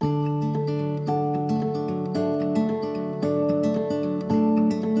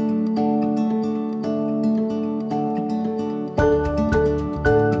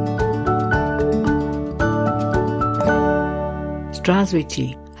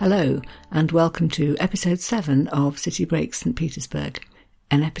Zdravstvuyte, hello, and welcome to episode 7 of City Breaks St. Petersburg,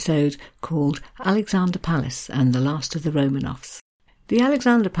 an episode called Alexander Palace and the Last of the Romanovs. The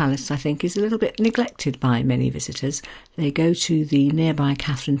Alexander Palace, I think, is a little bit neglected by many visitors. They go to the nearby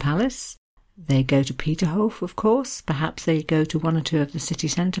Catherine Palace, they go to Peterhof, of course, perhaps they go to one or two of the city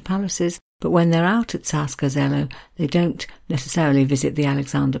centre palaces, but when they're out at Tsarskoye Selo, they don't necessarily visit the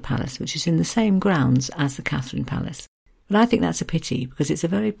Alexander Palace, which is in the same grounds as the Catherine Palace. But I think that's a pity, because it's a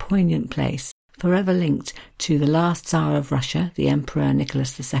very poignant place, forever linked to the last Tsar of Russia, the Emperor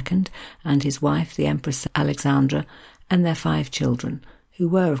Nicholas II, and his wife, the Empress Alexandra, and their 5 children, who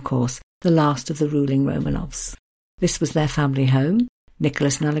were, of course, the last of the ruling Romanovs. This was their family home.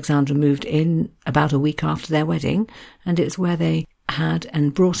 Nicholas and Alexandra moved in about a week after their wedding, and it's where they had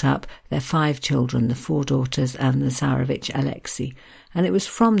and brought up their 5 children, the 4 daughters and the Tsarevich Alexei. And it was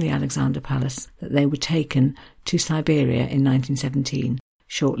from the Alexander Palace that they were taken to Siberia in 1917,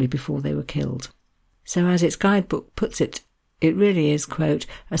 shortly before they were killed. So as its guidebook puts it, it really is, quote,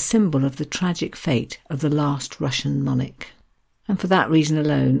 a symbol of the tragic fate of the last Russian monarch. And for that reason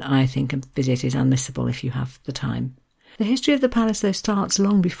alone, I think a visit is unmissable if you have the time. The history of the palace, though, starts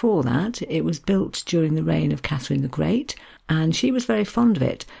long before that. It was built during the reign of Catherine the Great, and she was very fond of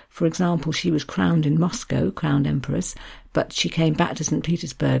it. For example, she was crowned in Moscow, crowned empress, but she came back to St.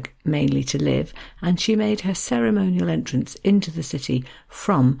 Petersburg mainly to live, and she made her ceremonial entrance into the city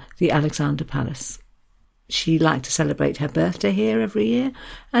from the Alexander Palace. She liked to celebrate her birthday here every year,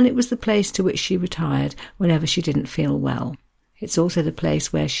 and it was the place to which she retired whenever she didn't feel well. It's also the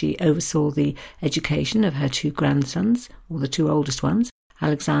place where she oversaw the education of her 2 grandsons, or the 2 oldest ones,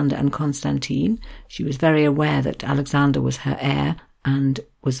 Alexander and Constantine. She was very aware that Alexander was her heir and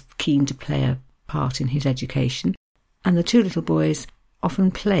was keen to play a part in his education. And the 2 little boys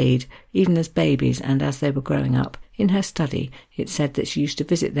often played, even as babies and as they were growing up, in her study. It's said that she used to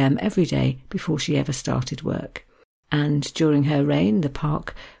visit them every day before she ever started work. And during her reign, the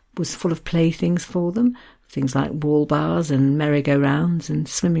park was full of playthings for them, things like wall bars and merry-go-rounds and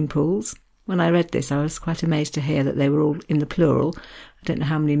swimming pools. When I read this, I was quite amazed to hear that they were all in the plural. I don't know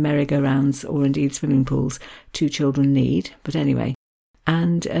how many merry-go-rounds or indeed swimming pools 2 children need, but anyway.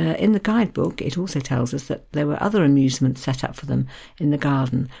 And in the guidebook, it also tells us that there were other amusements set up for them in the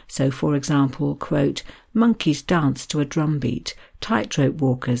garden. So, for example, quote, monkeys danced to a drum beat, tightrope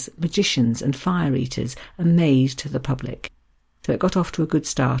walkers, magicians and fire-eaters, a maze to the public. So it got off to a good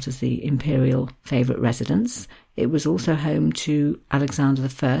start as the imperial favourite residence. It was also home to Alexander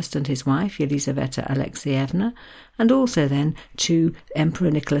I and his wife, Yelizaveta Alexeyevna, and also then to Emperor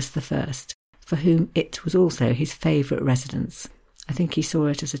Nicholas I, for whom it was also his favourite residence. I think he saw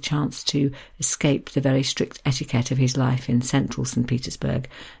it as a chance to escape the very strict etiquette of his life in central St. Petersburg,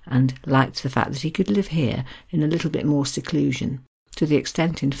 and liked the fact that he could live here in a little bit more seclusion. To the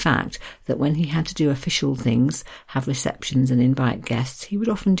extent, in fact, that when he had to do official things, have receptions and invite guests, he would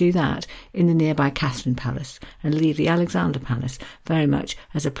often do that in the nearby Catherine Palace and leave the Alexander Palace very much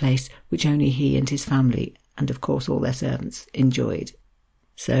as a place which only he and his family, and of course all their servants, enjoyed.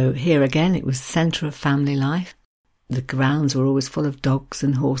 So here again it was the centre of family life. The grounds were always full of dogs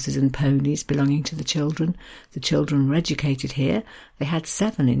and horses and ponies belonging to the children. The children were educated here. They had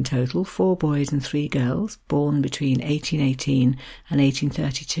 7 in total, 4 boys and 3 girls, born between 1818 and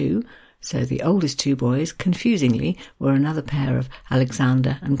 1832. So the oldest 2 boys, confusingly, were another pair of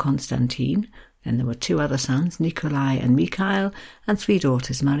Alexander and Constantine. Then there were 2 other sons, Nikolai and Mikhail, and 3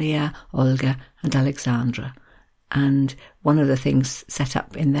 daughters, Maria, Olga and Alexandra. And one of the things set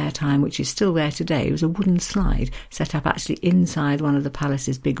up in their time, which is still there today, was a wooden slide set up actually inside one of the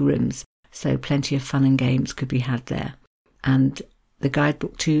palace's big rooms, so plenty of fun and games could be had there. And the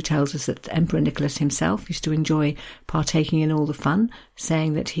guidebook too tells us that Emperor Nicholas himself used to enjoy partaking in all the fun,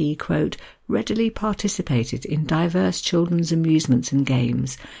 saying that he, quote, readily participated in diverse children's amusements and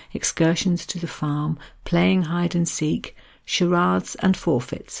games, excursions to the farm, playing hide and seek, charades and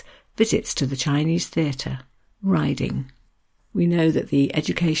forfeits, visits to the Chinese theatre, riding. We know that the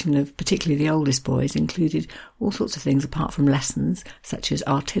education of particularly the oldest boys included all sorts of things apart from lessons, such as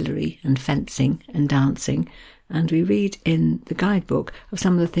artillery and fencing and dancing, and we read in the guidebook of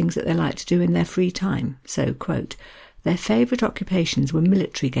some of the things that they liked to do in their free time. So, quote, their favourite occupations were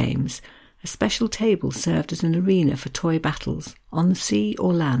military games. A special table served as an arena for toy battles, on the sea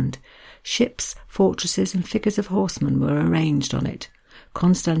or land. Ships, fortresses and figures of horsemen were arranged on it.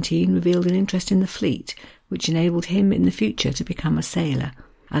 Constantine revealed an interest in the fleet, which enabled him in the future to become a sailor.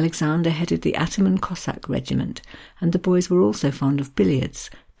 Alexander headed the Ataman Cossack regiment, and the boys were also fond of billiards,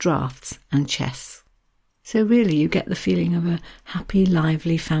 draughts and chess. So really you get the feeling of a happy,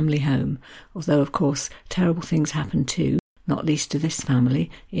 lively family home, although of course terrible things happened too. not least to this family,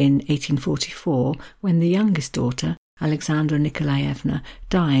 in 1844, when the youngest daughter, Alexandra Nikolaevna,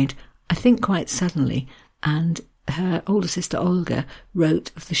 died, I think quite suddenly, and her older sister Olga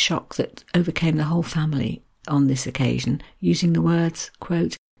wrote of the shock that overcame the whole family on this occasion, using the words,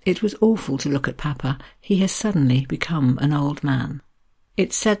 quote, "It was awful to look at Papa. He has suddenly become an old man."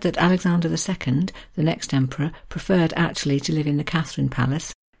 It's said that Alexander II, the next emperor, preferred actually to live in the Catherine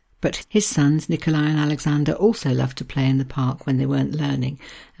Palace, but his sons Nikolai and Alexander also loved to play in the park when they weren't learning,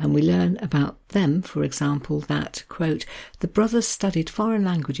 and we learn about them, for example, that, quote, "The brothers studied foreign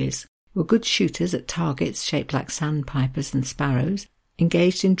languages, were good shooters at targets shaped like sandpipers and sparrows,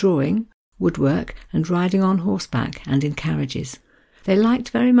 engaged in drawing, woodwork, and riding on horseback and in carriages. They liked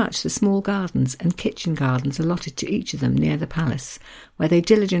very much the small gardens and kitchen gardens allotted to each of them near the palace, where they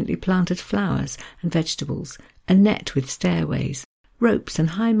diligently planted flowers and vegetables, a net with stairways, ropes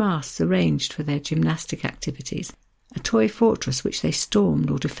and high masts arranged for their gymnastic activities, a toy fortress which they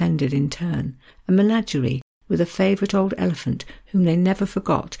stormed or defended in turn, a menagerie with a favourite old elephant whom they never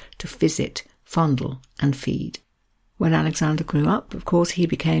forgot to visit, fondle and feed." When Alexander grew up, of course, he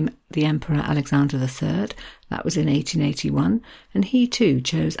became the Emperor Alexander III. That was in 1881, and he too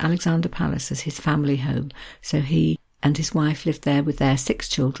chose Alexander Palace as his family home, so he and his wife lived there with their 6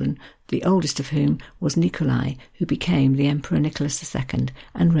 children, the oldest of whom was Nikolai, who became the Emperor Nicholas II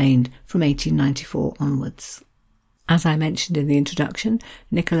and reigned from 1894 onwards. As I mentioned in the introduction,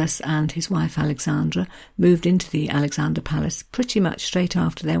 Nicholas and his wife Alexandra moved into the Alexander Palace pretty much straight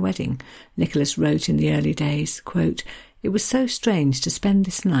after their wedding. Nicholas wrote in the early days, quote, "It was so strange to spend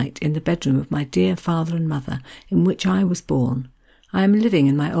this night in the bedroom of my dear father and mother, in which I was born. I am living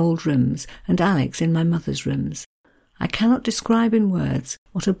in my old rooms, and Alex in my mother's rooms. I cannot describe in words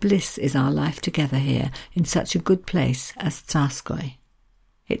what a bliss is our life together here in such a good place as Tsarskoye."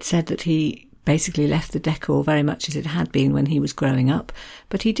 It's said that he basically left the decor very much as it had been when he was growing up,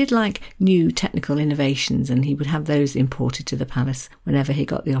 but he did like new technical innovations, and he would have those imported to the palace whenever he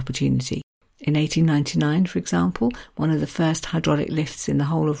got the opportunity. In 1899, for example, one of the first hydraulic lifts in the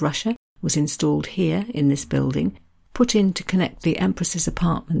whole of Russia was installed here in this building, put in to connect the Empress's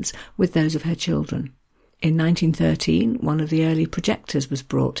apartments with those of her children. In 1913, one of the early projectors was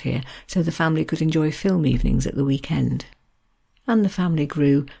brought here so the family could enjoy film evenings at the weekend. And the family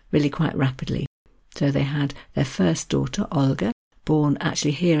grew really quite rapidly. So they had their first daughter, Olga, born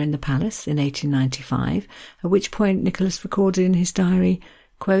actually here in the palace in 1895, at which point Nicholas recorded in his diary,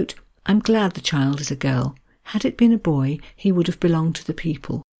 quote, "I'm glad the child is a girl. Had it been a boy, he would have belonged to the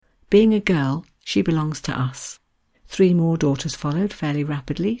people. Being a girl, she belongs to us." 3 more daughters followed fairly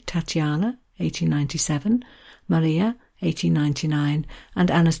rapidly: Tatiana, 1897, Maria, 1899,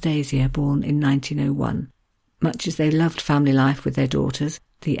 and Anastasia, born in 1901. Much as they loved family life with their daughters,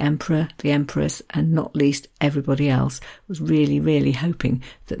 the Emperor, the Empress, and not least everybody else was really, really hoping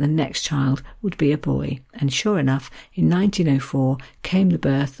that the next child would be a boy. And sure enough, in 1904 came the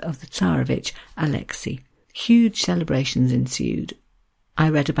birth of the Tsarevich Alexei. Huge celebrations ensued. I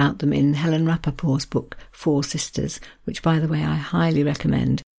read about them in Helen Rappaport's book 4 Sisters, which, by the way, I highly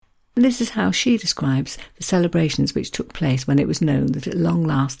recommend. And this is how she describes the celebrations which took place when it was known that at long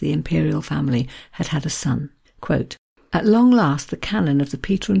last the imperial family had had a son. Quote, "At long last the cannon of the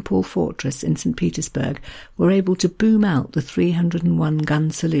Peter and Paul fortress in St. Petersburg were able to boom out the 301-gun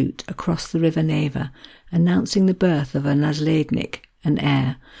salute across the river Neva, announcing the birth of a naslednik, an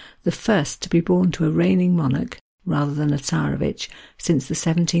heir, the first to be born to a reigning monarch, rather than a Tsarevich, since the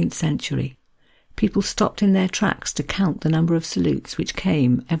 17th century. People stopped in their tracks to count the number of salutes which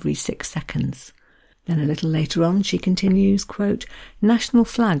came every 6 seconds. Then a little later on she continues, quote, "National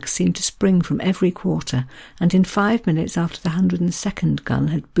flags seemed to spring from every quarter, and in 5 minutes after the 102nd gun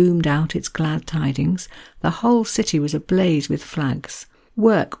had boomed out its glad tidings, the whole city was ablaze with flags.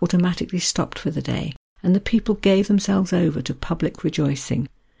 Work automatically stopped for the day, and the people gave themselves over to public rejoicing.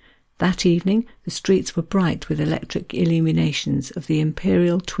 That evening the streets were bright with electric illuminations of the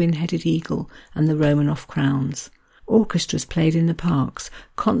imperial twin-headed eagle and the Romanov crowns. Orchestras played in the parks,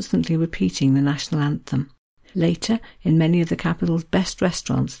 constantly repeating the national anthem. Later, in many of the capital's best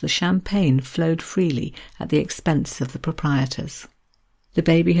restaurants, the champagne flowed freely at the expense of the proprietors." The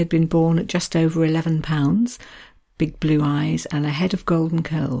baby had been born at just over 11 pounds, big blue eyes and a head of golden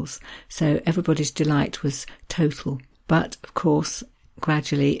curls, so everybody's delight was total. But, of course,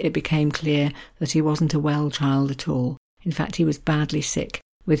 gradually it became clear that he wasn't a well child at all. In fact, he was badly sick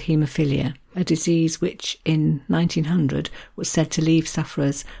with haemophilia, a disease which in 1900 was said to leave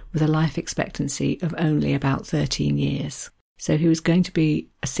sufferers with a life expectancy of only about 13 years. So he was going to be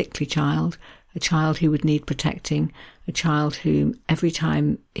a sickly child, a child who would need protecting, a child who, every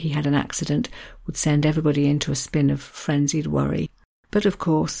time he had an accident, would send everybody into a spin of frenzied worry. But of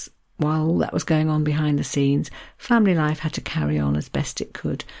course, while all that was going on behind the scenes, family life had to carry on as best it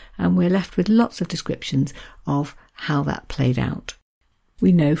could, and we're left with lots of descriptions of how that played out.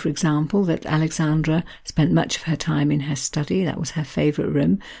 We know, for example, that Alexandra spent much of her time in her study. That was her favourite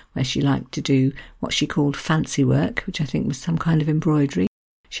room, where she liked to do what she called fancy work, which I think was some kind of embroidery.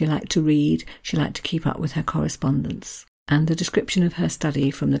 She liked to read, she liked to keep up with her correspondence. And the description of her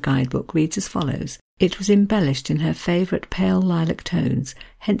study from the guidebook reads as follows. It was embellished in her favourite pale lilac tones,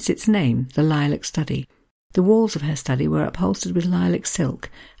 hence its name, the Lilac Study. The walls of her study were upholstered with lilac silk,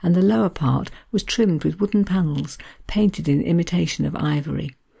 and the lower part was trimmed with wooden panels, painted in imitation of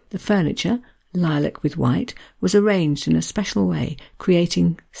ivory. The furniture, lilac with white, was arranged in a special way,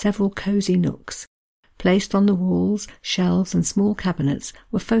 creating several cosy nooks. Placed on the walls, shelves and small cabinets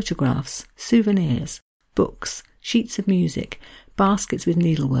were photographs, souvenirs, books, sheets of music, baskets with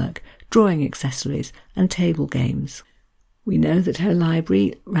needlework, drawing accessories and table games. We know that her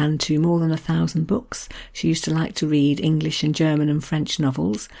library ran to more than 1,000 books. She used to like to read English and German and French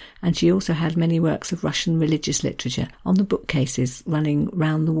novels, and she also had many works of Russian religious literature on the bookcases running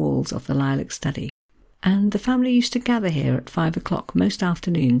round the walls of the Lilac Study. And the family used to gather here at 5 o'clock most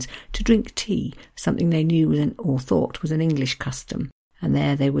afternoons to drink tea, something they knew or thought was an English custom. And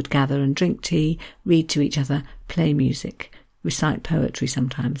there they would gather and drink tea, read to each other, play music, recite poetry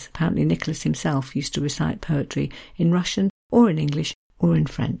sometimes. Apparently Nicholas himself used to recite poetry in Russian or in English or in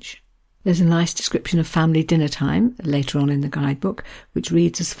French. There's a nice description of family dinner time later on in the guidebook, which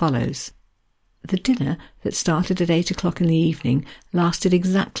reads as follows. The dinner that started at 8 o'clock in the evening lasted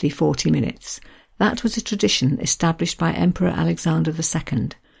exactly 40 minutes. That was a tradition established by Emperor Alexander II.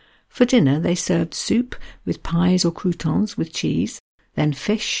 For dinner they served soup with pies or croutons with cheese, then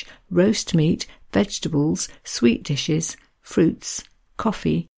fish, roast meat, vegetables, sweet dishes, fruits,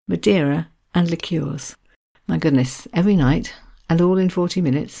 coffee, Madeira and liqueurs. My goodness, every night, and all in 40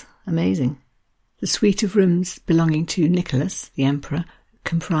 minutes. Amazing. The suite of rooms belonging to Nicholas, the emperor,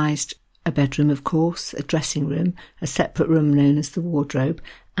 comprised a bedroom, of course, a dressing room, a separate room known as the wardrobe,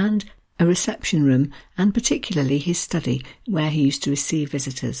 and a reception room, and particularly his study, where he used to receive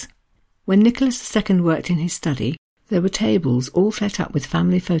visitors. When Nicholas II worked in his study, there were tables all set up with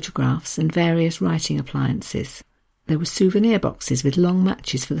family photographs and various writing appliances. There were souvenir boxes with long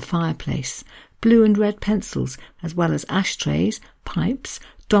matches for the fireplace, blue and red pencils, as well as ashtrays, pipes,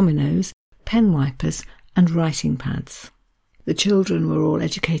 dominoes, pen wipers and writing pads. The children were all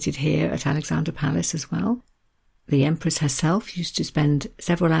educated here at Alexandra Palace as well. The Empress herself used to spend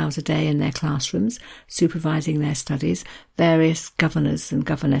several hours a day in their classrooms, supervising their studies. Various governors and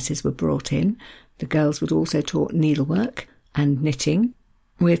governesses were brought in. The girls would also taught needlework and knitting.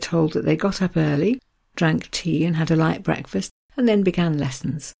 We're told that they got up early, drank tea and had a light breakfast, and then began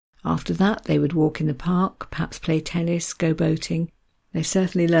lessons. After that they would walk in the park, perhaps play tennis, go boating. They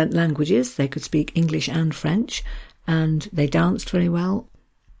certainly learnt languages. They could speak English and French, and they danced very well.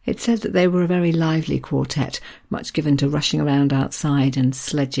 It's said that they were a very lively quartet, much given to rushing around outside and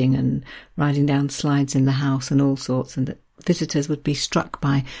sledging and riding down slides in the house and all sorts, and that visitors would be struck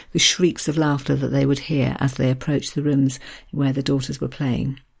by the shrieks of laughter that they would hear as they approached the rooms where the daughters were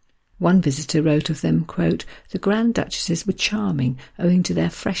playing. One visitor wrote of them, quote, "The Grand Duchesses were charming owing to their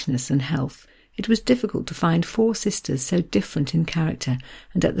freshness and health. It was difficult to find 4 sisters so different in character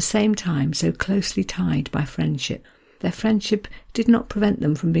and at the same time so closely tied by friendship. Their friendship did not prevent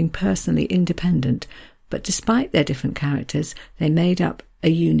them from being personally independent, but despite their different characters, they made up a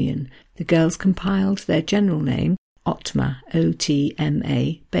union. The girls compiled their general name, Otma,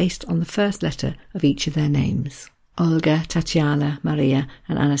 O-T-M-A, based on the first letter of each of their names. Olga, Tatiana, Maria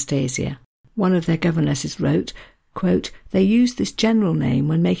and Anastasia." One of their governesses wrote, quote, "They used this general name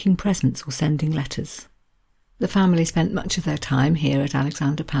when making presents or sending letters." The family spent much of their time here at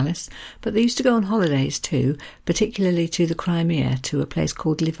Alexandra Palace, but they used to go on holidays too, particularly to the Crimea, to a place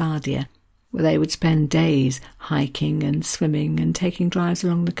called Livadia, where they would spend days hiking and swimming and taking drives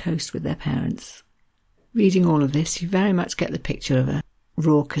along the coast with their parents. Reading all of this, you very much get the picture of a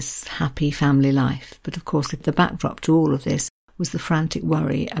raucous, happy family life, but of course the backdrop to all of this was the frantic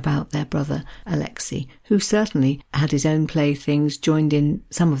worry about their brother Alexei, who certainly had his own playthings, joined in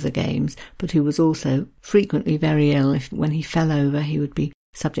some of the games, but who was also frequently very ill. When he fell over, he would be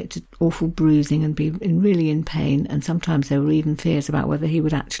subject to awful bruising and be really in pain, and sometimes there were even fears about whether he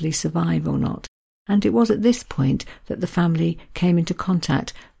would actually survive or not. And it was at this point that the family came into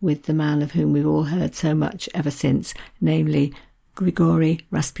contact with the man of whom we've all heard so much ever since, namely Grigory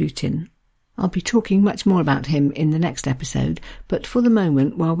Rasputin. I'll be talking much more about him in the next episode, but for the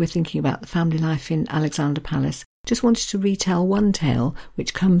moment, while we're thinking about the family life in Alexander Palace, just wanted to retell one tale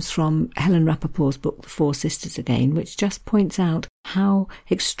which comes from Helen Rappaport's book The Four Sisters again, which just points out how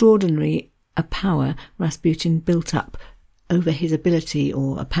extraordinary a power Rasputin built up over his ability,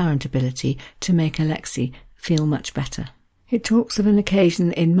 or apparent ability, to make Alexei feel much better. It talks of an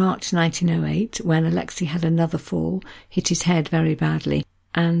occasion in March 1908 when Alexei had another fall, hit his head very badly,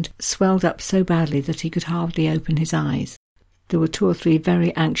 and swelled up so badly that he could hardly open his eyes. There were 2 or 3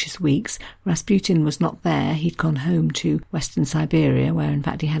 very anxious weeks. Rasputin was not there. He'd gone home to Western Siberia, where in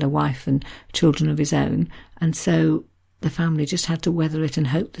fact he had a wife and children of his own, and so the family just had to weather it and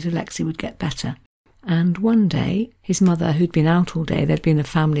hope that Alexei would get better. And one day, his mother, who'd been out all day, there'd been a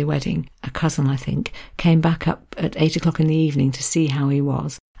family wedding, a cousin I think, came back up at 8 o'clock in the evening to see how he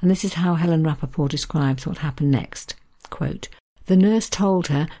was, and this is how Helen Rappaport describes what happened next. Quote, "The nurse told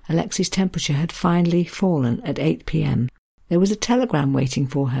her Alexei's temperature had finally fallen at 8 p.m. There was a telegram waiting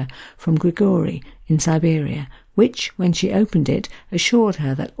for her from Grigory in Siberia, which, when she opened it, assured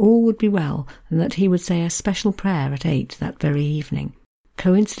her that all would be well and that he would say a special prayer at 8 that very evening.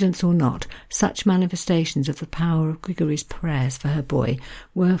 Coincidence or not, such manifestations of the power of Grigory's prayers for her boy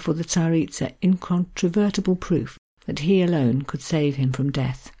were for the Tsaritsa incontrovertible proof that he alone could save him from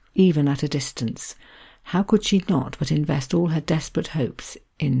death, even at a distance. How could she not but invest all her desperate hopes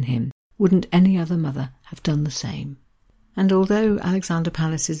in him? Wouldn't any other mother have done the same?" And although Alexander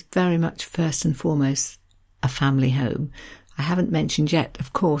Palace is very much first and foremost a family home, I haven't mentioned yet,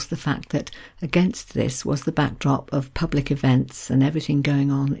 of course, the fact that against this was the backdrop of public events and everything going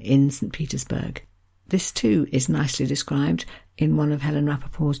on in St. Petersburg. This too is nicely described in one of Helen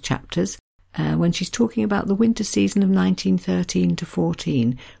Rappaport's chapters, when she's talking about the winter season of 1913 to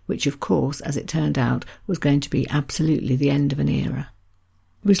 14, which of course, as it turned out, was going to be absolutely the end of an era.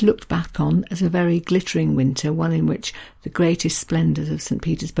 It was looked back on as a very glittering winter, one in which the greatest splendours of St.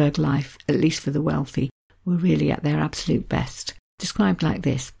 Petersburg life, at least for the wealthy, were really at their absolute best, described like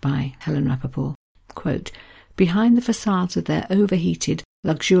this by Helen Rappaport. Quote, "Behind the facades of their overheated,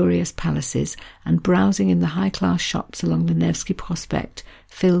 luxurious palaces and browsing in the high-class shops along the Nevsky Prospect,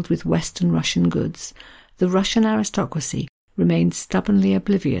 filled with Western Russian goods, the Russian aristocracy remained stubbornly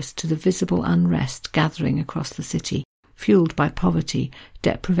oblivious to the visible unrest gathering across the city, fueled by poverty,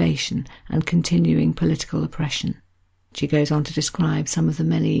 deprivation, and continuing political oppression." She goes on to describe some of the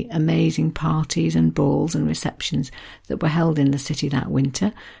many amazing parties and balls and receptions that were held in the city that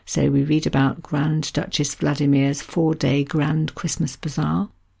winter. So we read about Grand Duchess Vladimir's 4-day Grand Christmas Bazaar.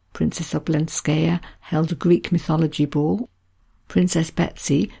 Princess Oblenskaya held a Greek mythology ball. Princess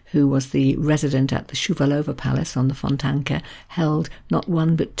Betsy, who was the resident at the Shuvalova Palace on the Fontanka, held not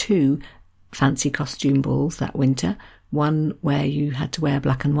 1 but 2 fancy costume balls that winter, one where you had to wear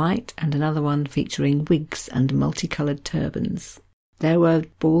black and white, and another one featuring wigs and multicoloured turbans. There were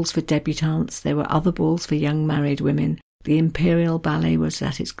balls for debutantes, there were other balls for young married women. The Imperial Ballet was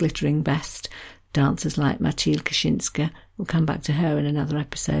at its glittering best. Dancers like Mathilde Kaczynska, we'll come back to her in another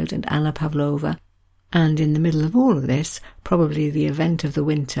episode, and Anna Pavlova. And in the middle of all of this, probably the event of the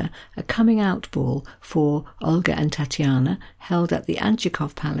winter, a coming-out ball for Olga and Tatiana, held at the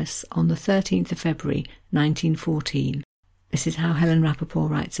Anchikov Palace on the 13th of February 1914. This is how Helen Rappaport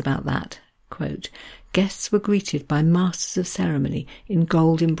writes about that. Quote, "Guests were greeted by masters of ceremony in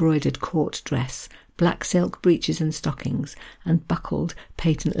gold-embroidered court dress, black silk breeches and stockings, and buckled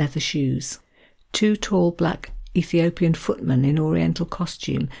patent leather shoes. 2 tall black Ethiopian footmen in oriental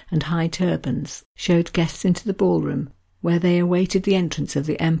costume and high turbans showed guests into the ballroom, where they awaited the entrance of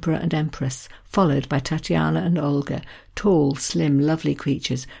the Emperor and Empress, followed by Tatiana and Olga, tall, slim, lovely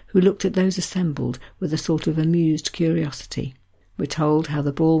creatures who looked at those assembled with a sort of amused curiosity. We're told how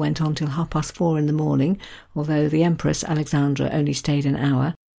the ball went on till 4:30 in the morning, although the Empress Alexandra only stayed an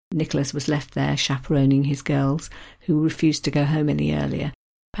hour. Nicholas was left there chaperoning his girls, who refused to go home any earlier.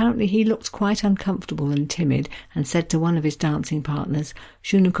 Apparently he looked quite uncomfortable and timid, and said to one of his dancing partners,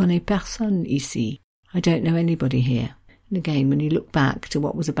 "Je ne connais personne ici." I don't know anybody here. And again, when you look back to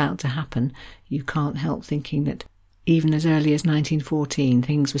what was about to happen, you can't help thinking that even as early as 1914,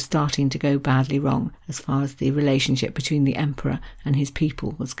 things were starting to go badly wrong as far as the relationship between the emperor and his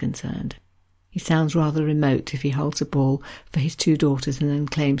people was concerned. He sounds rather remote if he holds a ball for his 2 daughters and then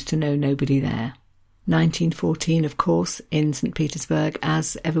claims to know nobody there. 1914, of course, in St. Petersburg,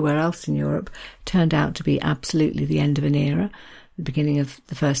 as everywhere else in Europe, turned out to be absolutely the end of an era, the beginning of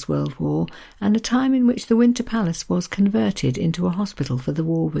the First World War, and a time in which the Winter Palace was converted into a hospital for the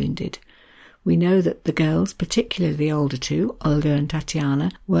war-wounded. We know that the girls, particularly the older 2, Olga and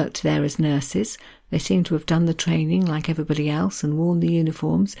Tatiana, worked there as nurses. They seem to have done the training like everybody else and worn the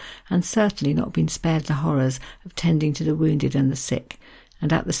uniforms, and certainly not been spared the horrors of tending to the wounded and the sick.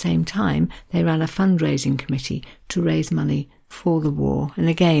 And at the same time, they ran a fundraising committee to raise money for the war. And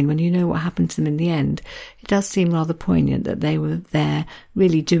again, when you know what happened to them in the end, it does seem rather poignant that they were there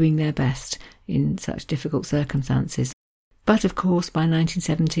really doing their best in such difficult circumstances. But of course, by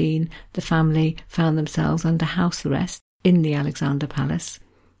 1917, the family found themselves under house arrest in the Alexander Palace.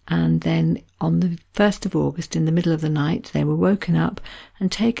 And then on the 1st of August, in the middle of the night, they were woken up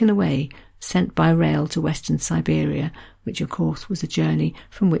and taken away, sent by rail to Western Siberia, which of course was a journey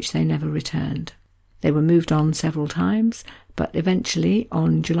from which they never returned. They were moved on several times, but eventually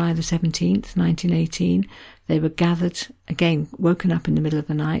on July the 17th, 1918, they were gathered, again woken up in the middle of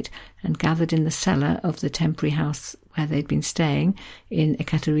the night, and gathered in the cellar of the temporary house where they'd been staying in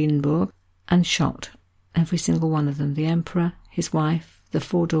Ekaterinburg, and shot, every single one of them, the Emperor, his wife, the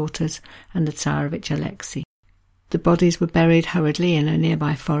 4 daughters, and the Tsarevich Alexei. The bodies were buried hurriedly in a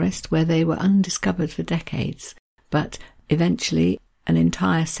nearby forest where they were undiscovered for decades, but eventually, an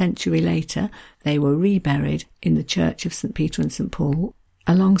entire century later, they were reburied in the church of St. Peter and St. Paul,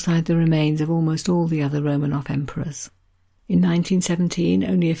 alongside the remains of almost all the other Romanov emperors. In 1917,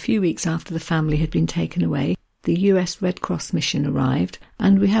 only a few weeks after the family had been taken away, the US Red Cross mission arrived,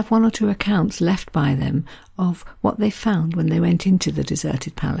 and we have 1 or 2 accounts left by them of what they found when they went into the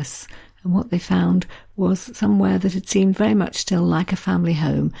deserted palace. And what they found was somewhere that had seemed very much still like a family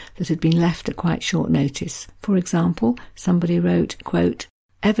home that had been left at quite short notice. For example, somebody wrote, quote,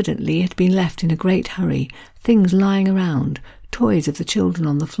 "Evidently it had been left in a great hurry, things lying around, toys of the children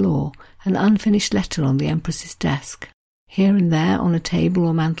on the floor, an unfinished letter on the Empress's desk. Here and there on a table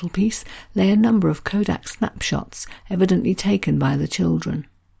or mantelpiece lay a number of Kodak snapshots, evidently taken by the children."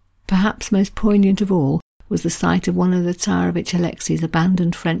 Perhaps most poignant of all was the sight of one of the Tsarevich Alexei's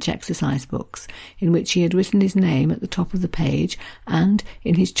abandoned French exercise books, in which he had written his name at the top of the page, and,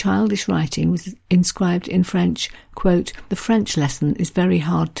 in his childish writing, was inscribed in French, quote, "The French lesson is very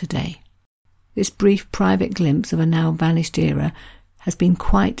hard today." This brief private glimpse of a now vanished era has been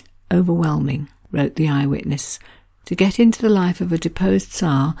quite overwhelming, wrote the eyewitness. To get into the life of a deposed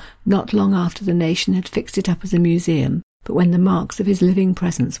Tsar not long after the nation had fixed it up as a museum, but when the marks of his living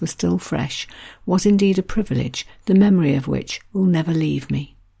presence were still fresh, was indeed a privilege, the memory of which will never leave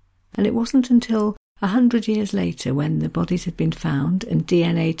me. And it wasn't until 100 years later, when the bodies had been found and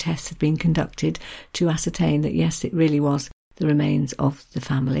DNA tests had been conducted to ascertain that yes, it really was the remains of the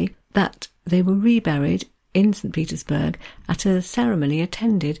family, that they were reburied in St. Petersburg at a ceremony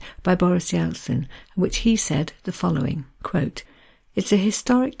attended by Boris Yeltsin, in which he said the following, quote, "It's a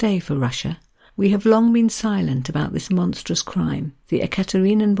historic day for Russia. We have long been silent about this monstrous crime. The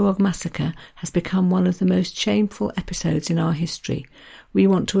Ekaterinburg massacre has become one of the most shameful episodes in our history. We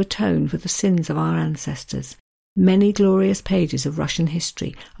want to atone for the sins of our ancestors. Many glorious pages of Russian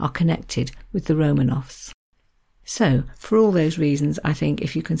history are connected with the Romanovs." So, for all those reasons, I think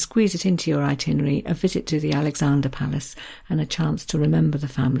if you can squeeze it into your itinerary, a visit to the Alexander Palace and a chance to remember the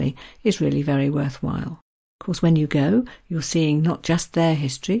family is really very worthwhile. Of course, when you go, you're seeing not just their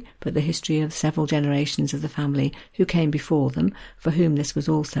history, but the history of several generations of the family who came before them, for whom this was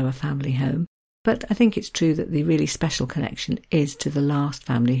also a family home. But I think it's true that the really special connection is to the last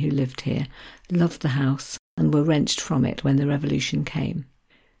family who lived here, loved the house, and were wrenched from it when the revolution came.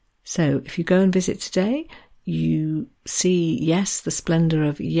 So, if you go and visit today, you see, yes, the splendour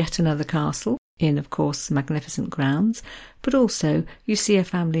of yet another castle in, of course, magnificent grounds, but also you see a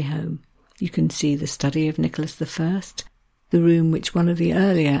family home. You can see the study of Nicholas I, the room which one of the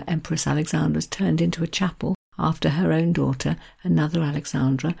earlier Empress Alexandras turned into a chapel after her own daughter, another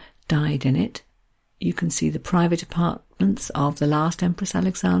Alexandra, died in it. You can see the private apartments of the last Empress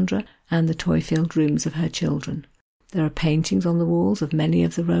Alexandra and the toy-filled rooms of her children. There are paintings on the walls of many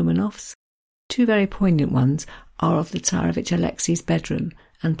of the Romanovs. 2 very poignant ones are of the Tsarevich Alexei's bedroom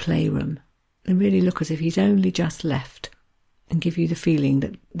and playroom. They really look as if he's only just left and give you the feeling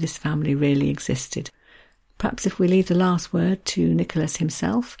that this family really existed. Perhaps if we leave the last word to Nicholas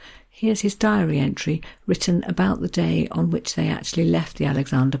himself, here's his diary entry written about the day on which they actually left the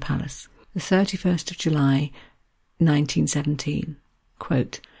Alexander Palace, the 31st of July, 1917.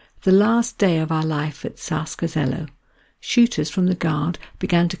 Quote, "The last day of our life at Tsarskoye Selo. Shooters from the guard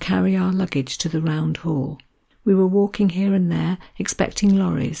began to carry our luggage to the round hall. We were walking here and there, expecting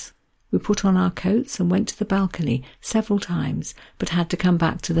lorries. We put on our coats and went to the balcony several times, but had to come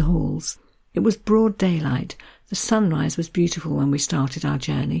back to the halls. It was broad daylight. The sunrise was beautiful when we started our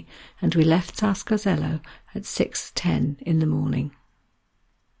journey, and we left Tsarskoye Selo at 6:10 in the morning."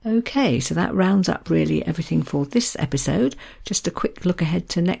 Okay, so that rounds up really everything for this episode. Just a quick look ahead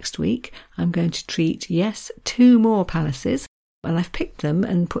to next week. I'm going to treat, 2 more palaces. And I've picked them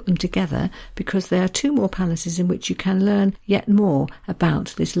and put them together because there are 2 more palaces in which you can learn yet more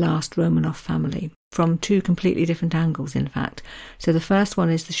about this last Romanov family, from 2 completely different angles, in fact. So the first one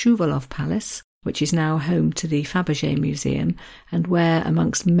is the Shuvalov Palace, which is now home to the Fabergé Museum, and where,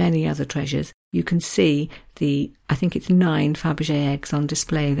 amongst many other treasures, you can see I think it's 9 Fabergé eggs on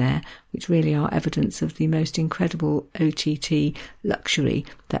display there, which really are evidence of the most incredible OTT luxury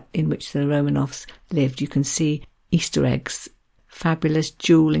in which the Romanovs lived. You can see Easter eggs, fabulous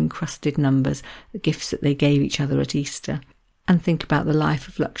jewel-encrusted numbers, the gifts that they gave each other at Easter, and think about the life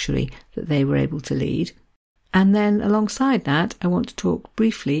of luxury that they were able to lead. And then alongside that, I want to talk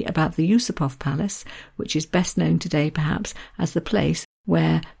briefly about the Yusupov Palace, which is best known today perhaps as the place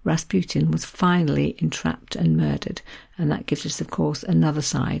where Rasputin was finally entrapped and murdered. And that gives us, of course, another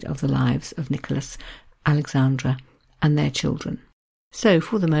side of the lives of Nicholas, Alexandra, and their children. So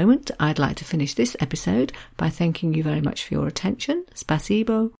for the moment, I'd like to finish this episode by thanking you very much for your attention,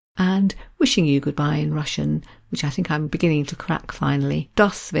 spasibo, and wishing you goodbye in Russian, which I think I'm beginning to crack finally. Do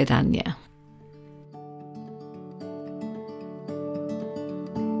svidaniya.